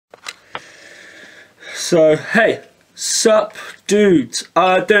So, hey, sup dudes,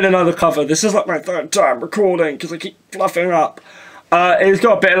 doing another cover. This is like my third time recording because I keep fluffing up. It's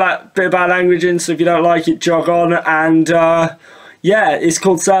got a bit of bad language in, so if you don't like it, jog on. And yeah, it's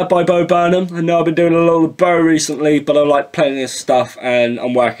called Sad by Burnham. I know I've been doing a lot of Bo recently, but I like playing this stuff and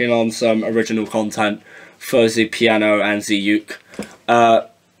I'm working on some original content for the piano and the uke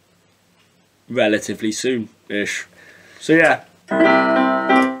relatively soon-ish. So yeah.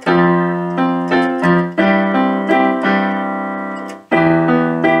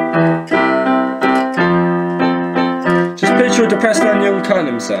 Just picture a depressed and young cutting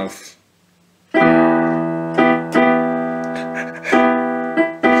himself.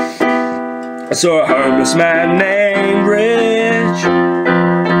 I saw a homeless man named Rich.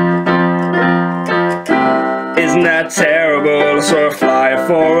 Isn't that terrible? I saw a flyer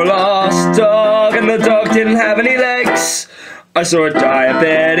for a lost dog, and the dog didn't have any legs. I saw a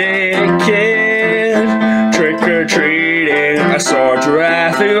diabetic kid trick-or-treating. I saw a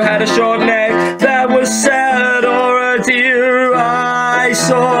giraffe who had a short neck that was sad, or a deer. I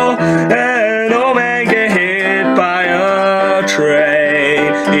saw an old man get hit by a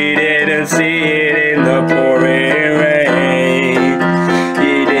train. He didn't see it in the pouring rain.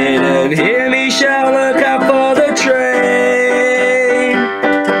 He didn't hear me shout, "Look out for the train,"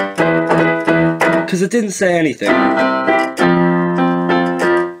 'cause I didn't say anything.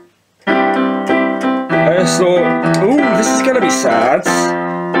 I just thought, ooh, this is gonna be sad.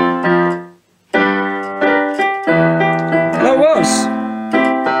 And I was.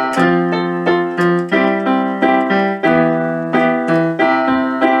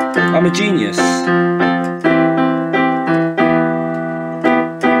 I'm a genius.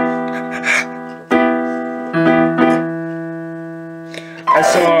 I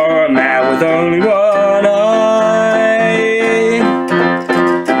saw a man with only one eye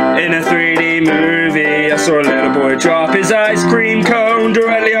in a 3D movie. I saw a little boy drop his ice cream cone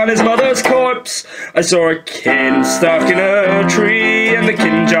directly on his mother's corpse. I saw a kid stuck in a tree, and the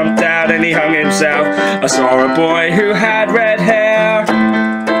kid jumped out and he hung himself. I saw a boy who had red hair.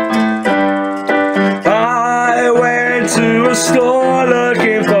 I went to a store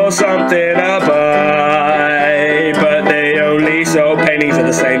looking for something to buy, but they only sold paintings of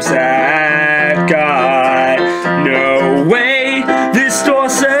the same sad guy. No way, this store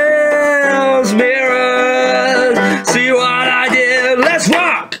sells mirrors. See what I did? Let's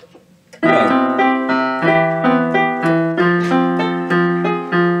rock!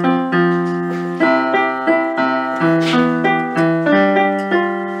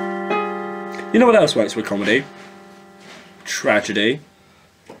 You know what else works with comedy? Tragedy.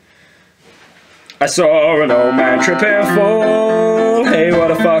 I saw an old man trip and fall. Hey, what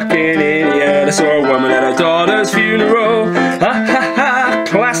a fucking idiot. I saw a woman at her daughter's funeral. Ha ha ha,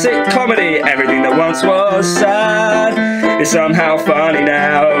 classic comedy. Everything that once was sad is somehow funny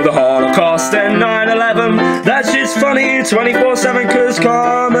now. The Holocaust and 9/11, that shit's funny 24/7, 'cause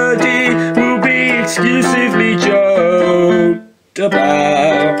comedy will be exclusively joked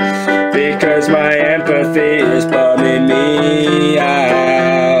about, because my empathy is bumming me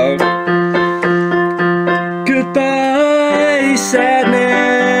out. Goodbye,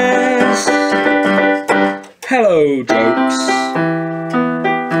 sadness. Hello, jokes.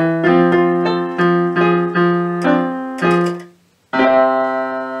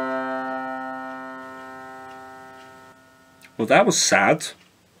 Well, that was sad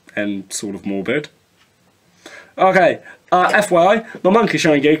and sort of morbid. Okay, FYI, my monkey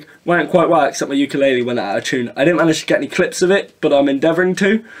shine gig went quite well, except my ukulele went out of tune. I didn't manage to get any clips of it, but I'm endeavouring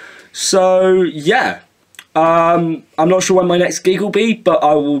to. So, yeah. I'm not sure when my next gig will be, but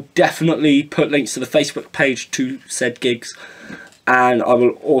I will definitely put links to the Facebook page to said gigs. And I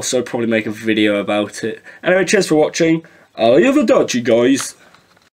will also probably make a video about it. Anyway, cheers for watching. Arrivederci, guys.